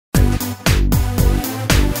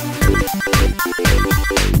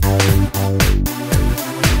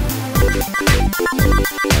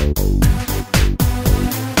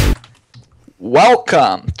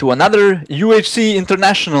Welcome to another UHC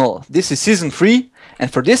International. This is season 3,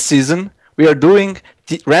 and for this season, we are doing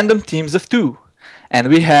random teams of 2. And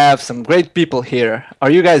we have some great people here. Are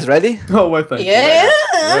you guys ready? Oh, well, thank you.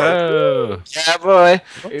 Whoa. Yeah, boy.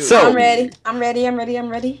 So, I'm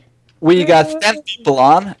ready. we got 10 people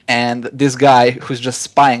on, and this guy who's just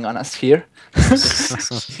spying on us here.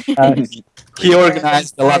 He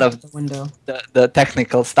organized a lot of the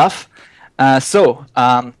technical stuff.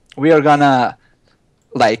 We are gonna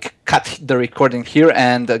cut the recording here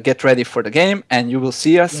and get ready for the game, and you will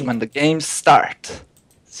see us when the games start.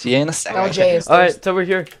 See you in a second. Alright, so we're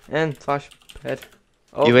here, and Flash Pet.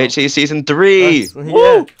 Oh, UHC Season 3!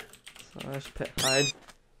 Yeah. Flash Pet hide.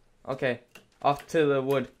 Okay, off to the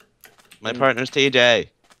wood. My partner's TJ.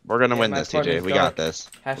 We're gonna win my this, TJ. partner's We dark. got this.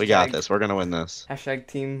 We Hashtag- got this. We're gonna win this. Hashtag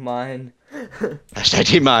team mine. Hashtag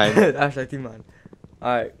team mine. Hashtag team mine.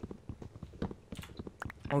 Alright.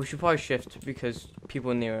 Oh, we should probably shift because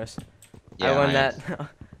people near us. Yeah, I won I- that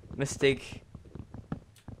mistake.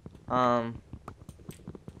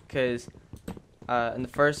 Because in the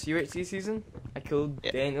first UHC season, I killed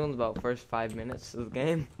Daniel in about the first 5 minutes of the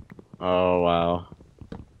game. Oh, wow.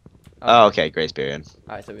 Oh, okay. Grace period.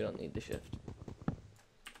 Alright, so we don't need to shift.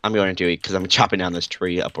 I'm going to because I'm chopping down this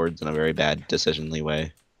tree upwards in a very bad decisionly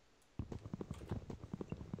way.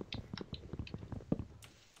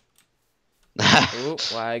 Ooh,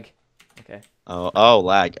 lag. Okay. Oh,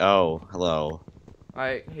 lag. Oh, hello.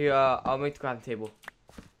 Alright, here, I'll make the crafting table.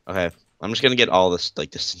 Okay. I'm just gonna get all this,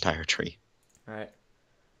 this entire tree. Alright.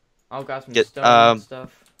 I'll grab some Get, stone and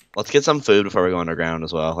stuff. Let's get some food before we go underground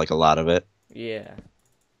as well, a lot of it. Yeah.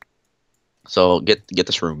 So get the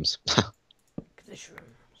shrooms. Get the shrooms.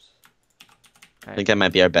 I think that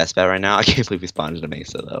might be our best bet right now. I can't believe we spawned in a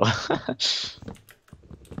mesa though.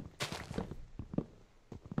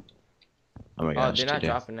 Oh my gosh. they're not TJ.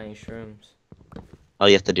 dropping any shrooms. Oh,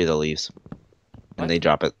 you have to do the leaves. What? And they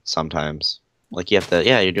drop it sometimes. You have to,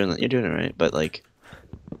 yeah, you're doing it right, but I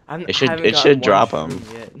it should haven't got should one drop shroom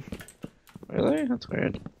them. yet. Really? That's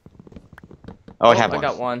weird. Oh, I have one. I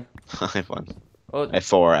got one. I have one. Oh, I have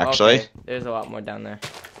 4 actually. okay. There's a lot more down there.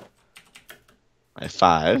 I have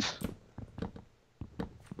 5. Do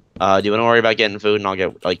you want to worry about getting food, and I'll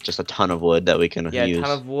get just a ton of wood that we can Yeah, use. a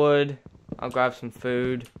ton of wood. I'll grab some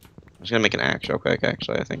food. I'm just gonna make an axe real quick.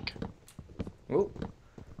 Actually, I think. Ooh.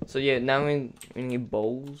 So yeah, now we need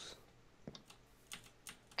bowls.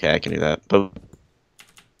 Okay, I can do that. But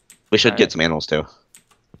we should get Alright. some animals too.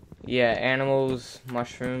 Yeah, animals,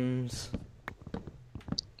 mushrooms.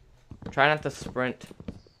 Try not to sprint.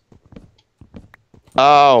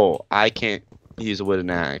 Oh, I can't use a wooden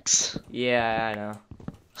axe. Yeah, I know.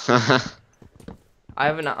 I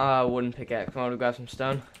have a wooden pickaxe. Want to grab some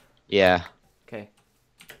stone? Yeah. Okay.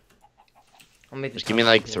 I'll make the Just give me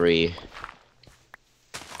tunnel. 3.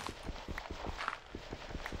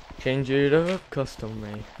 Change it up, custom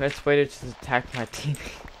made. Let's wait to attack my team.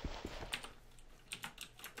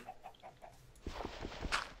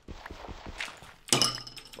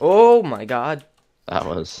 Oh my god. That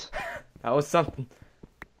was. That was something.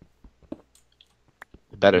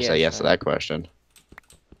 Better Yeah, say yes to sure. that question.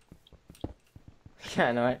 Yeah,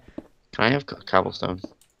 I know it. Can I have cobblestone?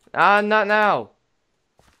 Not now.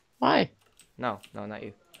 Why? No, not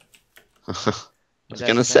you. I was My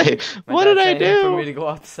gonna dad's say, saying- my what did dad's I saying For me do? to go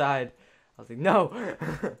outside. I was like, no.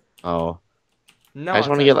 Oh, No. I just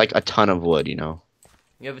want to outside. get a ton of wood, you know.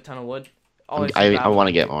 You have a ton of wood? I want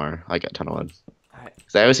to get more, a ton of wood. Alright.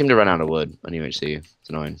 Cause I always seem to run out of wood on UHC. It's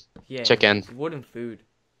annoying. Yeah. Chicken. Wood and food.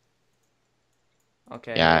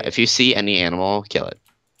 Okay. Yeah, wait. if you see any animal, kill it.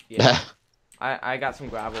 Yeah. I got some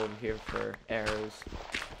gravel over here for arrows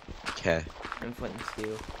Okay, and flint and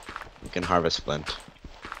steel. you can harvest flint.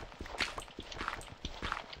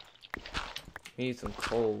 We need some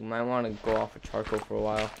coal. We might want to go off of charcoal for a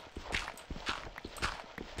while.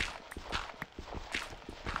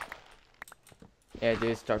 Yeah,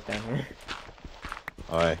 dude, it's dark down here.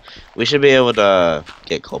 Alright, we should be able to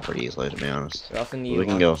get coal pretty easily, to be honest. We also need We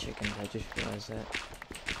can one go. chickens. I just realized that.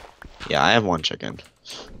 Yeah, I have 1 chicken. Do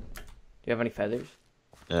you have any feathers?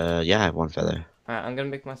 Yeah, I have 1 feather. Alright, I'm gonna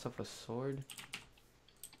make myself a sword.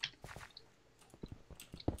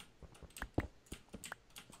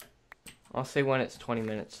 I'll say when it's 20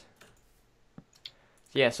 minutes.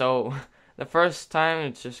 Yeah, so the first time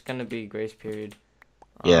it's just gonna be grace period.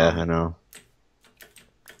 Yeah, I know.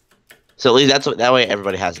 So at least that way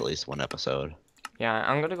everybody has at least 1 episode. Yeah,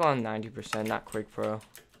 I'm gonna go on 90%, not quick pro.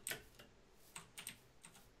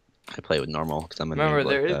 I play with normal because I'm a Remember, noob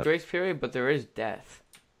there like is that. grace period, but there is death.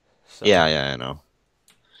 So, Yeah, I know.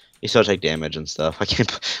 You still take damage and stuff.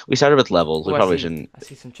 We started with levels. We Ooh, probably shouldn't I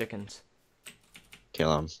see some chickens.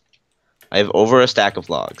 kill them. I have over a stack of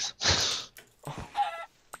logs.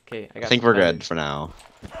 Okay, I got think some we're feathers. good for now.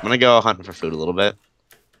 I'm gonna go hunting for food a little bit.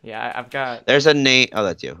 Yeah, I've got. There's a Nate. Oh,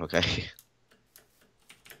 that's you. Okay.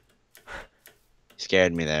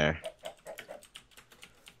 Scared me there.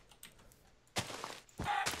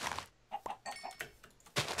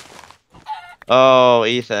 Oh,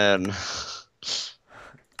 Ethan.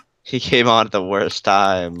 He came on at the worst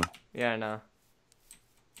time. Yeah, I know.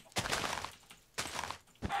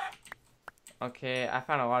 Okay, I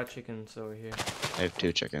found a lot of chickens over here. I have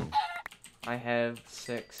 2 chickens. I have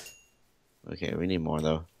 6. Okay, we need more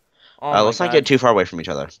though. Oh my Let's not God. get too far away from each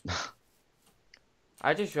other.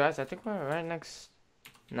 I just realized, I think we're right next.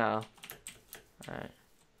 No. Alright.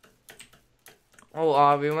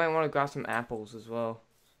 Oh, we might want to grab some apples as well.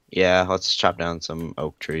 Yeah, let's chop down some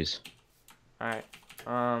oak trees. Alright.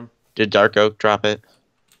 Did dark oak drop it?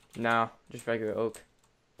 No, just regular oak.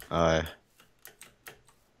 I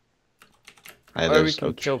have Or we those can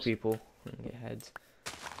oak kill trees. people and get heads.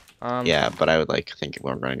 Yeah, but I would think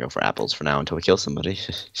we're gonna go for apples for now until we kill somebody.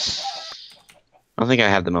 I don't think I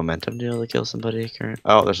have the momentum to be able to kill somebody.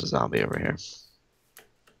 Oh, there's a zombie over here.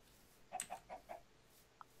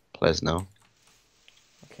 Please no.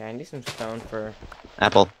 Okay, I need some stone for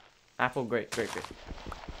Apple. apple. Great.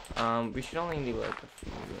 We should only need like a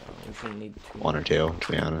few. We shouldn't need 2. 1 or 2,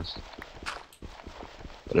 to be honest.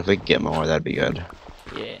 But if we can get more, that'd be good.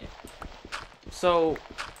 Yeah. So,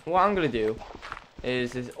 what I'm gonna do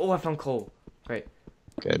is oh, I found coal. Great.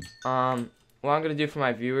 Good. What I'm gonna do for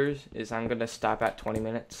my viewers is I'm gonna stop at 20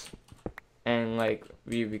 minutes and like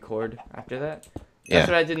re-record after that. That's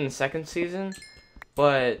what I did in the 2nd season,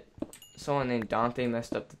 but someone named Dante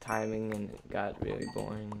messed up the timing and it got really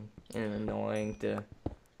boring and annoying to.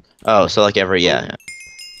 Oh, so like yeah.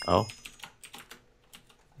 Oh.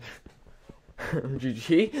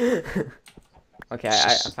 GG. Okay,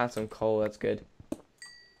 I found some coal. That's good.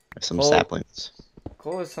 Some Coal. saplings.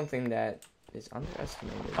 Coal is something that is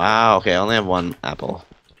underestimated. Wow, okay, I only have 1 apple.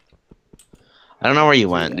 I don't know where you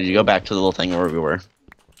went. Did you go back to the little thing where we were?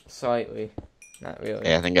 Slightly, not really.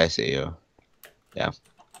 Yeah, I think I see you. Yeah.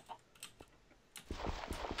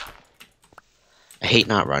 I hate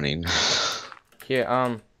not running.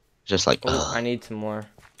 Here, Just like, oh, I need some more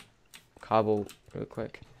cobble real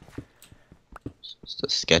quick. it's the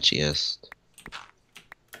sketchiest.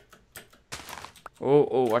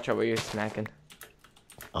 Oh, watch out where you're smacking.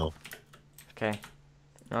 Oh. Okay.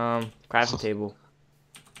 Crafting table.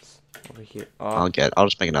 It's over here. Oh. I'll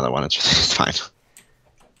just make another one. It's fine.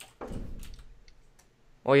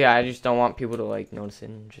 Well, yeah, I just don't want people to like notice it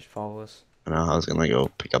and just follow us. I know, I was gonna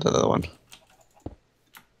go pick up the other one.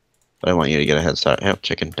 But I want you to get a head start. Help,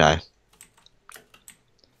 chicken, die.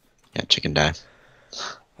 Yeah, chicken, die.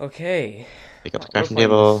 Okay. Pick up the We're crafting playing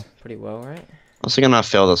table. this pretty well, right? Also gonna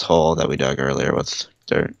fill this hole that we dug earlier with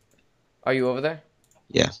dirt. Are you over there?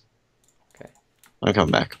 Yeah. Okay. I'm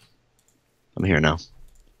coming back. I'm here now.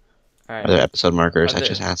 Alright. Are there episode markers? Are I there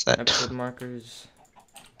just asked that. episode markers.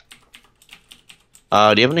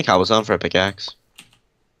 Do you have any cobblestone for a pickaxe?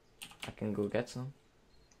 I can go get some.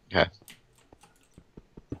 Okay.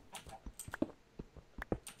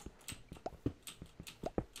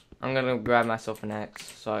 I'm gonna grab myself an axe,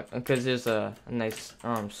 so because there's a nice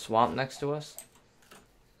swamp next to us.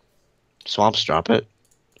 Swamps drop it?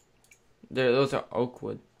 Those are oak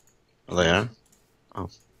wood. Oh, they are? Oh,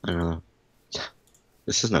 I don't know.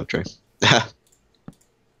 This is no tree. What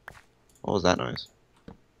was that noise?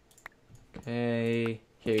 Okay,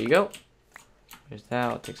 here you go. Here's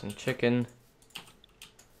that. I'll take some chicken.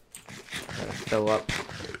 Gotta fill up.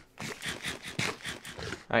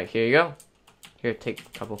 Alright, here you go. Here, take a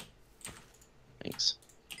couple. Thanks.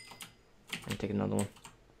 And take another one.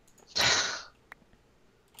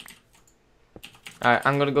 Alright,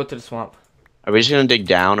 I'm gonna go to the swamp. Are we just gonna dig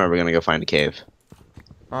down, or are we gonna go find a cave?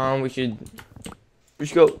 We should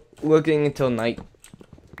go looking until night.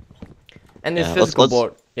 And there's Yeah, physical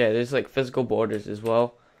let's- Yeah, there's like physical borders as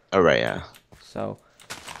well. Oh, right, yeah. So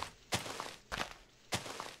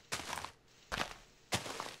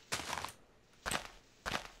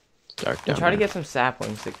It's dark down try to there. get some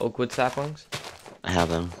saplings, like oak wood saplings. I have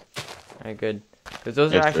them. Alright, good. Because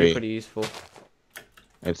those I are have actually 3. pretty useful.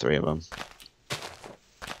 I have 3 of them.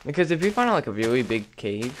 Because if we find like a really big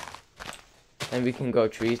cave, then we can go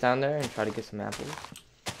trees down there and try to get some apples.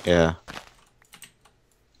 Yeah.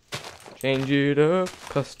 Change it up,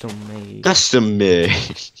 custom made. Custom made.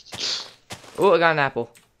 Oh, I got an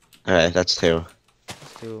apple. Alright, that's 2.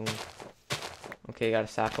 Let's do. Okay, got a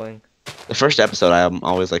sapling. The first episode, I'm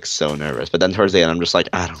always like so nervous, but then towards the end, I'm just like,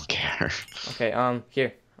 I don't care. Okay,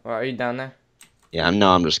 here. Or are you down there? Yeah,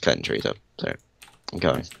 I'm just cutting trees up. Sorry. I'm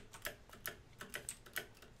going.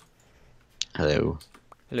 Hello.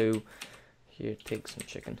 Hello. Here, take some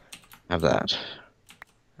chicken. Have that.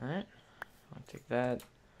 Alright. I'll take that.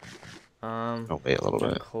 Oh, wait a little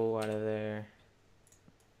Get bit. coal out of there.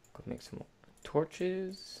 Go make some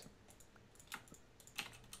torches.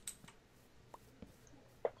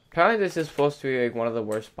 Apparently this is supposed to be like one of the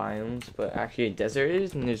worst biomes, but actually a desert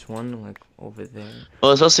is, and there's one like over there.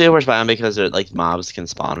 Well, it's supposed to be a worse biome because like mobs can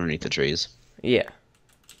spawn underneath the trees. Yeah.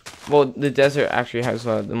 Well, the desert actually has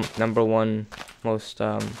the #1 most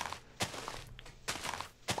Oh,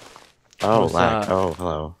 most, lag. Oh,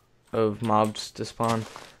 hello. of mobs to spawn.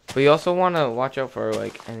 But you also want to watch out for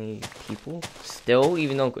like any people still,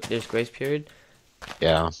 even though there's grace period,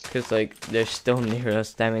 Yeah. because like they're still near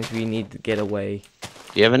us. That means we need to get away.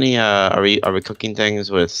 Do you have any? Are we cooking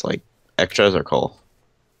things with like extras or coal?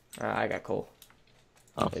 I got coal.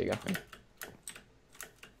 Oh. There you go.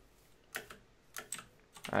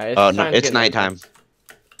 Alright, Oh no, it's nighttime.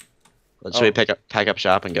 Should we pack up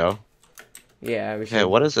shop and go? Yeah, we should. Okay,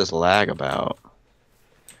 what is this lag about?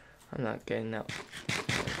 I'm not getting out.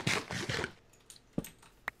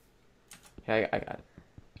 Okay, I got it.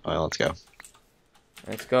 Oh, well, let's go.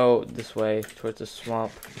 Let's go this way towards the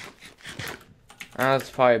swamp. I know it's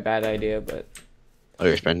probably a bad idea, but Oh,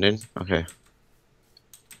 you're spending? Okay.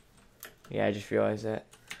 yeah, I just realized that.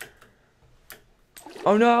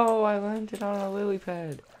 Oh no, I landed on a lily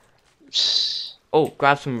pad. Oh,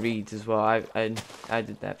 grab some reeds as well. I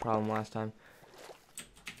did that problem last time.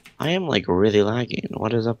 I am like really lagging.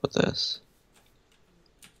 What is up with this?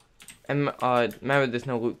 And remember, there's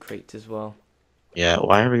no loot crates as well. Yeah,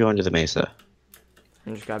 why are we going to the mesa?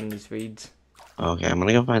 I'm just grabbing these reeds. Okay, I'm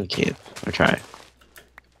gonna go find the cave. Or try.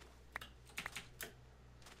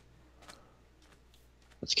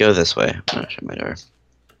 Let's go this way. I'm gonna shut my door.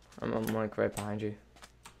 I'm like right behind you.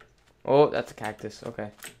 Oh, that's a cactus.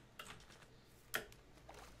 Okay.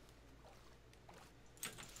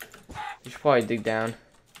 You should probably dig down.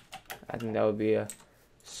 I think that would be a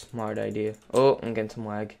smart idea. Oh, I'm getting some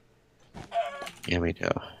lag. Yeah, me too.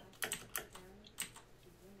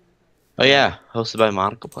 Oh yeah, hosted by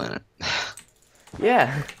Monocle Planet.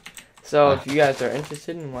 Yeah. So if you guys are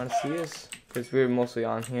interested and want to see us, because we're mostly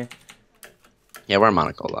on here. Yeah, we're on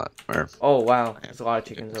Monocle a lot. Oh wow, there's a lot of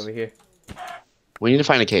chickens over here. We need to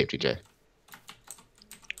find a cave, TJ. I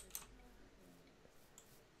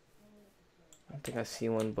don't think I see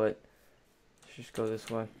one, but let's just go this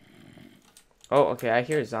way. Oh, okay, I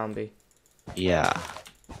hear a zombie. Yeah.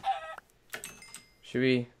 Should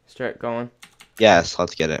we start going? Yes,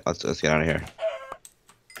 let's get it. Let's get out of here.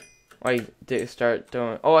 Oh, you did start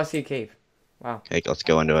doing. Oh, I see a cave. Wow. Okay, let's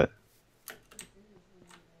go into it.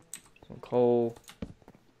 Some coal.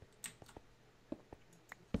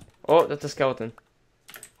 Oh, that's a skeleton.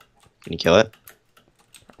 Can you kill it?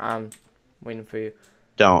 I'm waiting for you.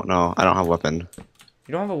 Don't. No, I don't have a weapon.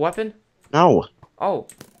 You don't have a weapon? No. Oh,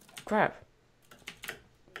 crap.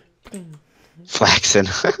 Flaxen.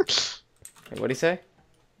 Wait, what'd he say?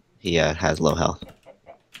 He has low health.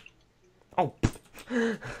 Oh.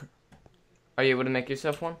 Are you able to make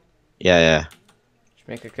yourself one? Yeah. Just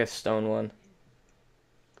make like a stone one.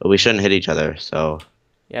 But we shouldn't hit each other, so...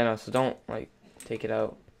 Yeah, no, so don't, like, take it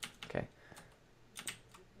out. Okay.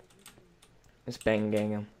 Let's bang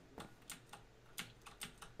gang him.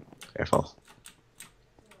 Careful.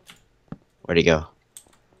 Where'd he go?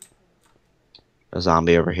 A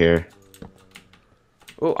zombie over here.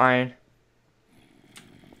 Oh, iron.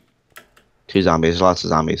 2 zombies. There's lots of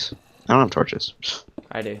zombies. I don't have torches.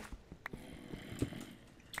 I do.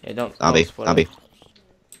 Yeah, don't. Zombie. Don't split Zombie. up.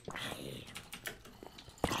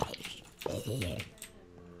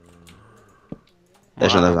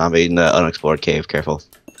 There's another zombie in the unexplored cave. Careful.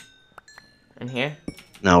 In here?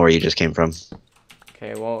 No, where you just came from.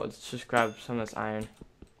 Okay, well, let's just grab some of this iron.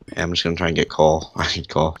 Yeah, I'm just gonna try and get coal. I need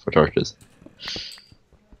coal for torches.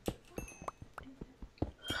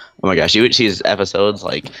 Oh my gosh, UHC's episodes,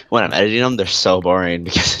 like, when I'm editing them, they're so boring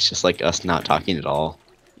because it's just like us not talking at all.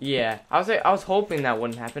 Yeah, I was hoping that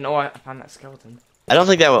wouldn't happen. Oh, I found that skeleton. I don't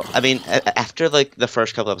think that will, I mean, after, like, the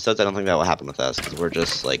first couple episodes, I don't think that will happen with us because we're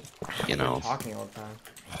just, like, you know. We're talking all the time.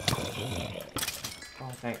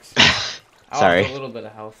 Oh, thanks. Sorry. I lost a little bit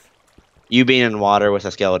of health. You being in water with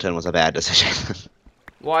a skeleton was a bad decision.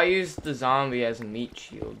 Well, I used the zombie as a meat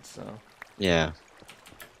shield, so. Yeah.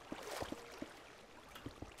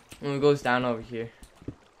 And it goes down over here.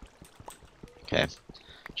 Okay.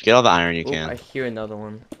 Just get all the iron you Oh, can. I hear another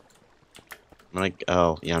one. I'm like,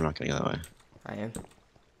 oh, yeah, I'm not gonna go that way. I am.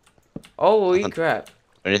 Holy crap.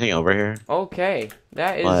 Anything over here? Okay,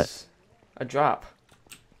 that is What? a drop.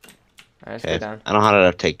 Alright, let's go down. I don't know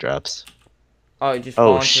how to take drops. Oh, you just Oh,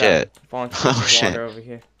 fall into shit. Fall into Oh, the shit. water over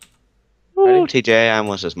here. Ooh, Ready? TJ, I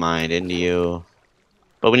almost just mined into you.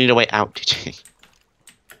 But we need a way out, TJ.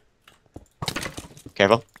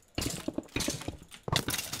 Careful.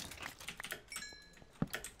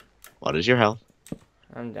 What is your health?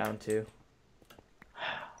 I'm down 2.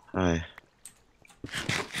 Alright.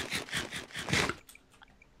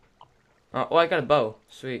 Oh, I got a bow.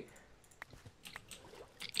 Sweet.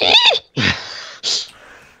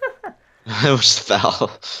 I almost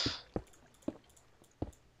fell.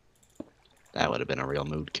 That would have been a real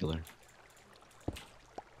mood killer.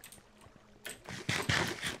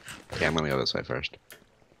 Okay, I'm gonna go this way first.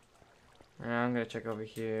 I'm gonna check over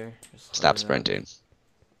here. Just Stop load it up. sprinting.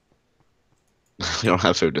 We don't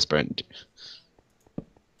have food to sprint.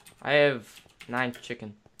 I have 9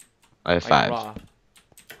 chicken. I have Like 5. raw.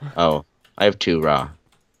 Oh, I have 2 raw.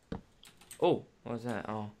 Oh, what was that?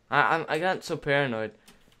 Oh, I got so paranoid.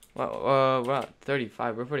 Well, we're at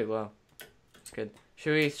 35. We're pretty low. It's good.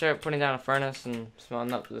 Should we start putting down a furnace and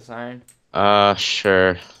smelting up this iron?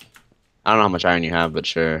 Sure. I don't know how much iron you have, but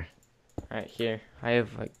sure. Alright, here. I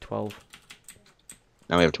have like 12.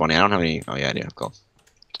 Now we have 20. I don't have any. Oh, yeah, I do have coal.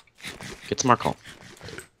 Get some more coal.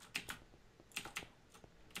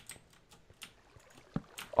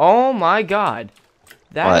 Oh my god.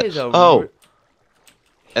 That What? is a... Oh!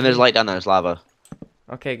 And there's light down there. There's lava.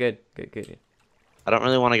 Okay, good. Good. I don't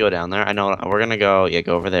really want to go down there. I know we're gonna go. Yeah,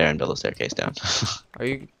 go over there and build a staircase down. Are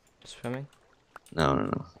you swimming?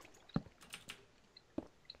 No.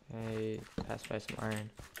 Okay, pass by some iron.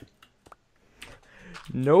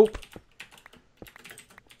 Nope.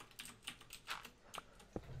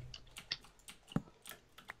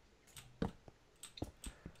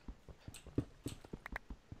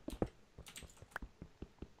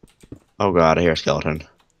 Oh god, I hear a skeleton.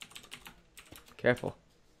 Careful.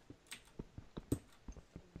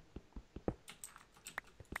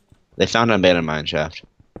 They found an abandoned mine shaft.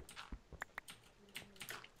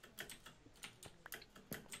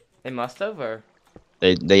 They must have, or?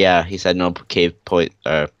 Yeah, he said no cave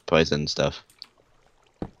poison stuff.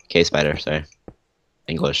 Cave spider, sorry.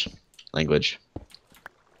 English language.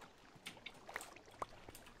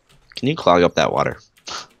 Can you clog up that water?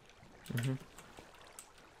 Mm-hmm.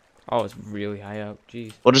 Oh, it's really high up.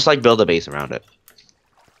 Jeez. We'll just like build a base around it.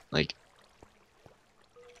 Like.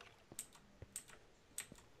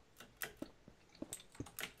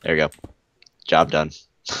 There we go. Job done.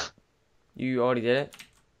 You already did it?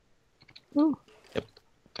 Yep.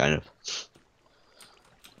 Kind of.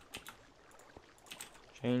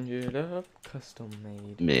 Change it up. Custom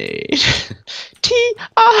made. Made.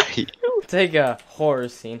 T-I-U. Take a horror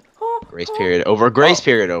scene. Grace period over. Grace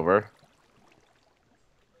period over.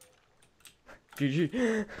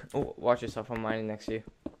 GG. Oh, watch yourself. I'm mining next to you.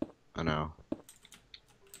 I know.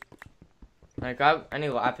 I got any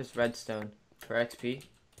lapis redstone for XP.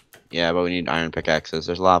 Yeah, but we need iron pickaxes.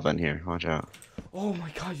 There's lava in here. Watch out. Oh my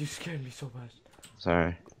god, you scared me so bad.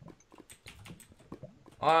 Sorry.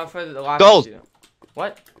 For the lapis. Gold! You know.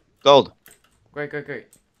 What? Gold. Great.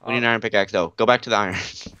 We need an iron pickaxe though. Go back to the iron.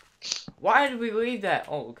 Why did we leave that?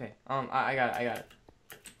 Oh, okay. I got it.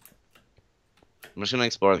 I'm just gonna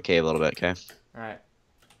explore the cave a little bit, okay? Alright.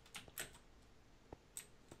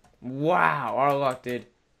 Wow, our luck, dude.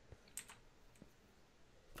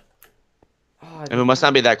 Oh, And we must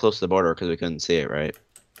not be that close to the border because we couldn't see it, right?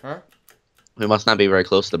 Huh? We must not be very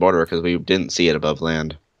close to the border because we didn't see it above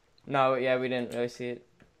land. No, yeah, we didn't really see it.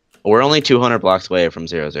 We're only 200 blocks away from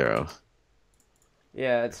 0-0.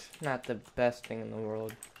 Yeah, it's not the best thing in the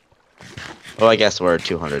world. Well, I guess we're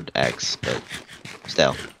 200x, but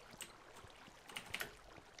still.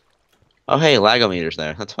 Oh, hey, lagometer's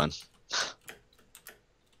there. That's fun.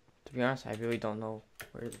 To be honest, I really don't know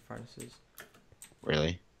where the furnace is.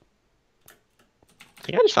 Really? I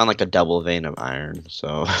think I just found like a double vein of iron,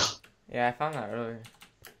 so... Yeah, I found that earlier.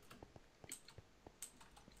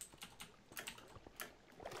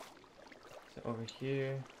 So over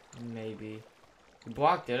here, maybe. We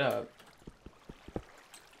blocked it up.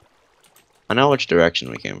 I know which direction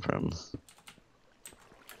we came from.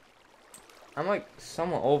 I'm like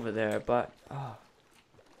somewhere over there, but oh.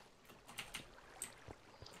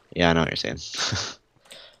 Yeah, I know what you're saying.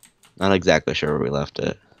 Not exactly sure where we left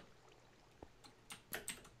it. I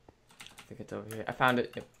think it's over here. I found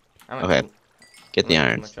it. Yep. Okay, get the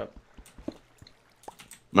iron. Much up. I'm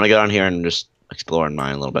gonna go down here and just explore and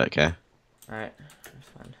mine a little bit, okay? Alright, that's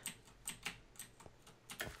fine.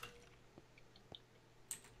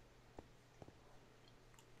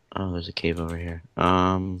 Oh, there's a cave over here.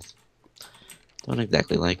 Don't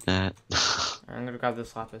exactly like that. I'm gonna grab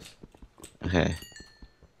this lapis. Okay.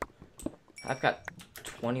 I've got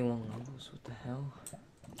 21 levels. What the hell?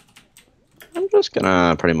 I'm just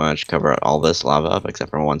gonna pretty much cover all this lava up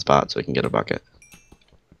except for one spot so we can get a bucket.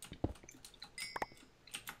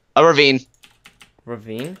 A ravine.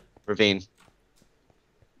 Ravine? Ravine.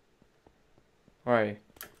 Where are you?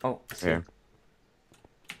 Oh, I see. Here.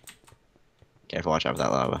 Careful, watch out for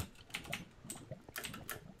that lava.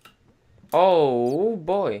 Oh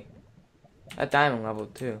boy. That diamond level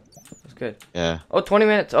too. That's good. Yeah. Oh, 20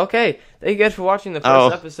 minutes. Okay. Thank you guys for watching the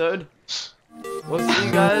first episode. We'll see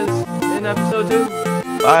you guys in episode 2.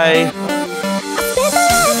 Bye.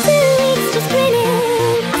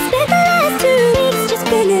 Spent the last 2 weeks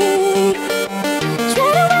just winning.